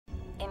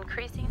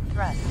Increasing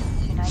thrust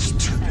to 90%.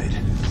 Stupid.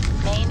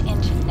 Main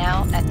engine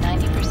now at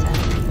 90%.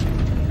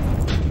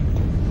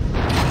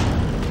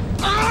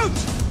 Out!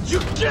 You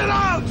get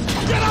out!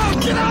 Get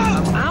out! Get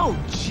out! I'm out,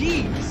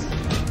 jeez.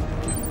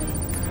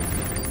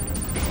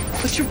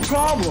 What's your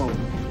problem?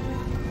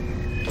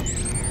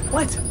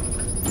 What?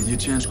 Did you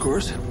change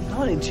course?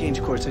 No, I didn't change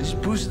course. I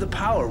just boosted the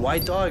power. Why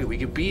dog it? We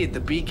could be at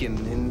the beacon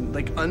in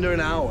like under an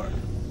hour.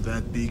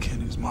 That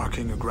beacon is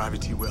marking a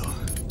gravity well.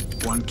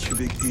 1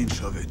 cubic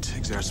inch of it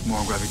exerts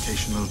more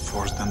gravitational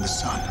force than the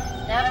sun.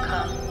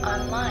 Navcom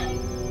online.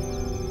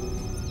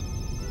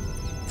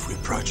 If we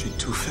approach it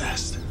too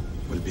fast,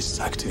 we'll be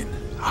sucked in,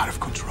 out of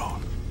control.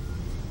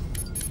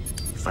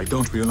 If I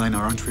don't realign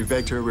our entry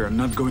vector, we are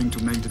not going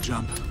to make the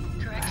jump.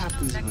 What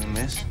happens if we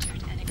miss?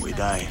 We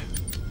die.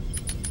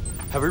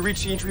 Have we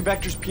reached the entry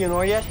vector's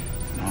PNR yet?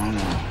 No.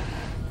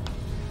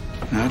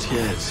 Not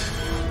yet.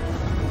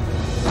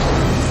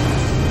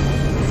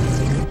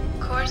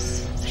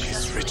 Course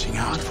She's reaching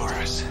out for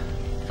us.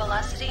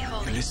 Velocity You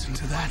holding listen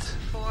to that?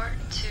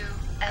 42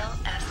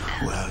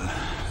 LSM. Well,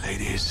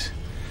 ladies,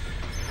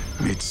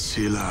 meet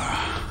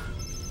Scylla.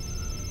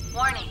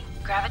 Warning,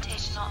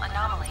 gravitational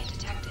anomaly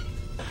detected.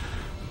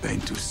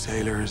 Bane to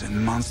sailors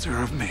and monster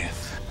of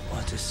myth.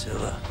 What is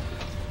Scylla?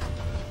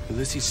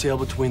 Ulysses sailed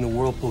between the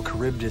whirlpool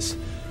Charybdis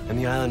and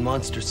the island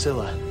monster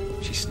Scylla.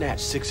 She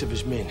snatched 6 of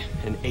his men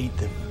and ate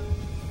them.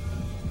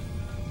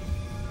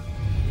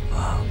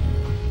 Wow.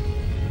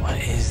 What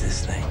is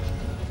this thing?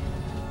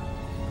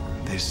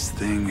 This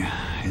thing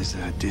is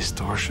a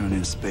distortion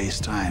in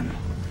space-time.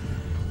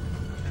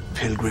 The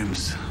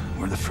Pilgrims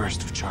were the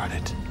first to chart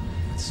it,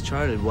 It's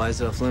charted. Why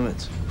is it off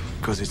limits?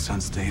 because it's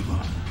unstable.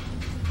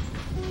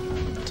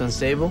 It's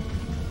unstable?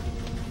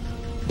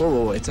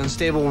 Whoa. It's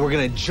unstable. We're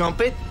gonna jump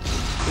it?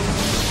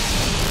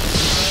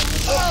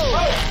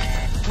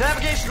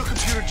 Navigational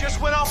computer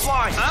just went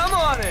offline. I'm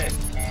on it.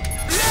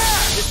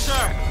 Yes,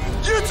 sir.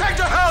 You take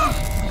the helm.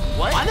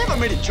 What? I never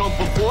made a jump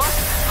before.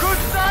 Good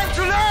time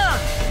to learn.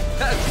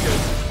 That's good.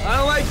 I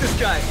don't like this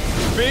guy.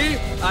 Me?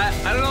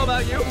 I don't know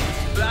about you,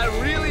 but I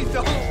really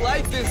don't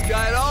like this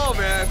guy at all,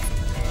 man.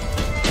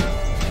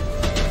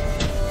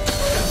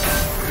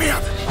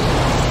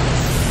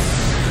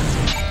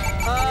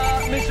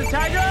 Mr.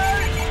 Tiger?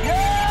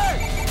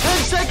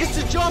 Yes! 10 seconds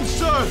to jump,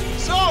 sir.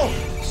 So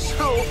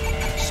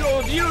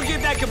if you don't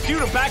get that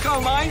computer back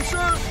online,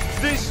 sir,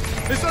 this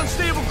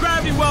unstable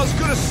gravity well is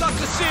gonna suck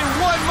us in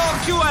 1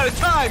 molecule at a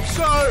time,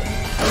 sir.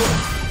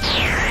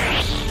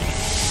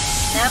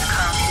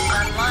 Navcom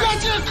online.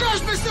 Get your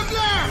course, Mr.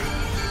 Blair!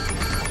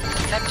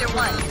 Vector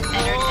 1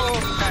 entered into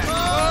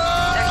confirmed.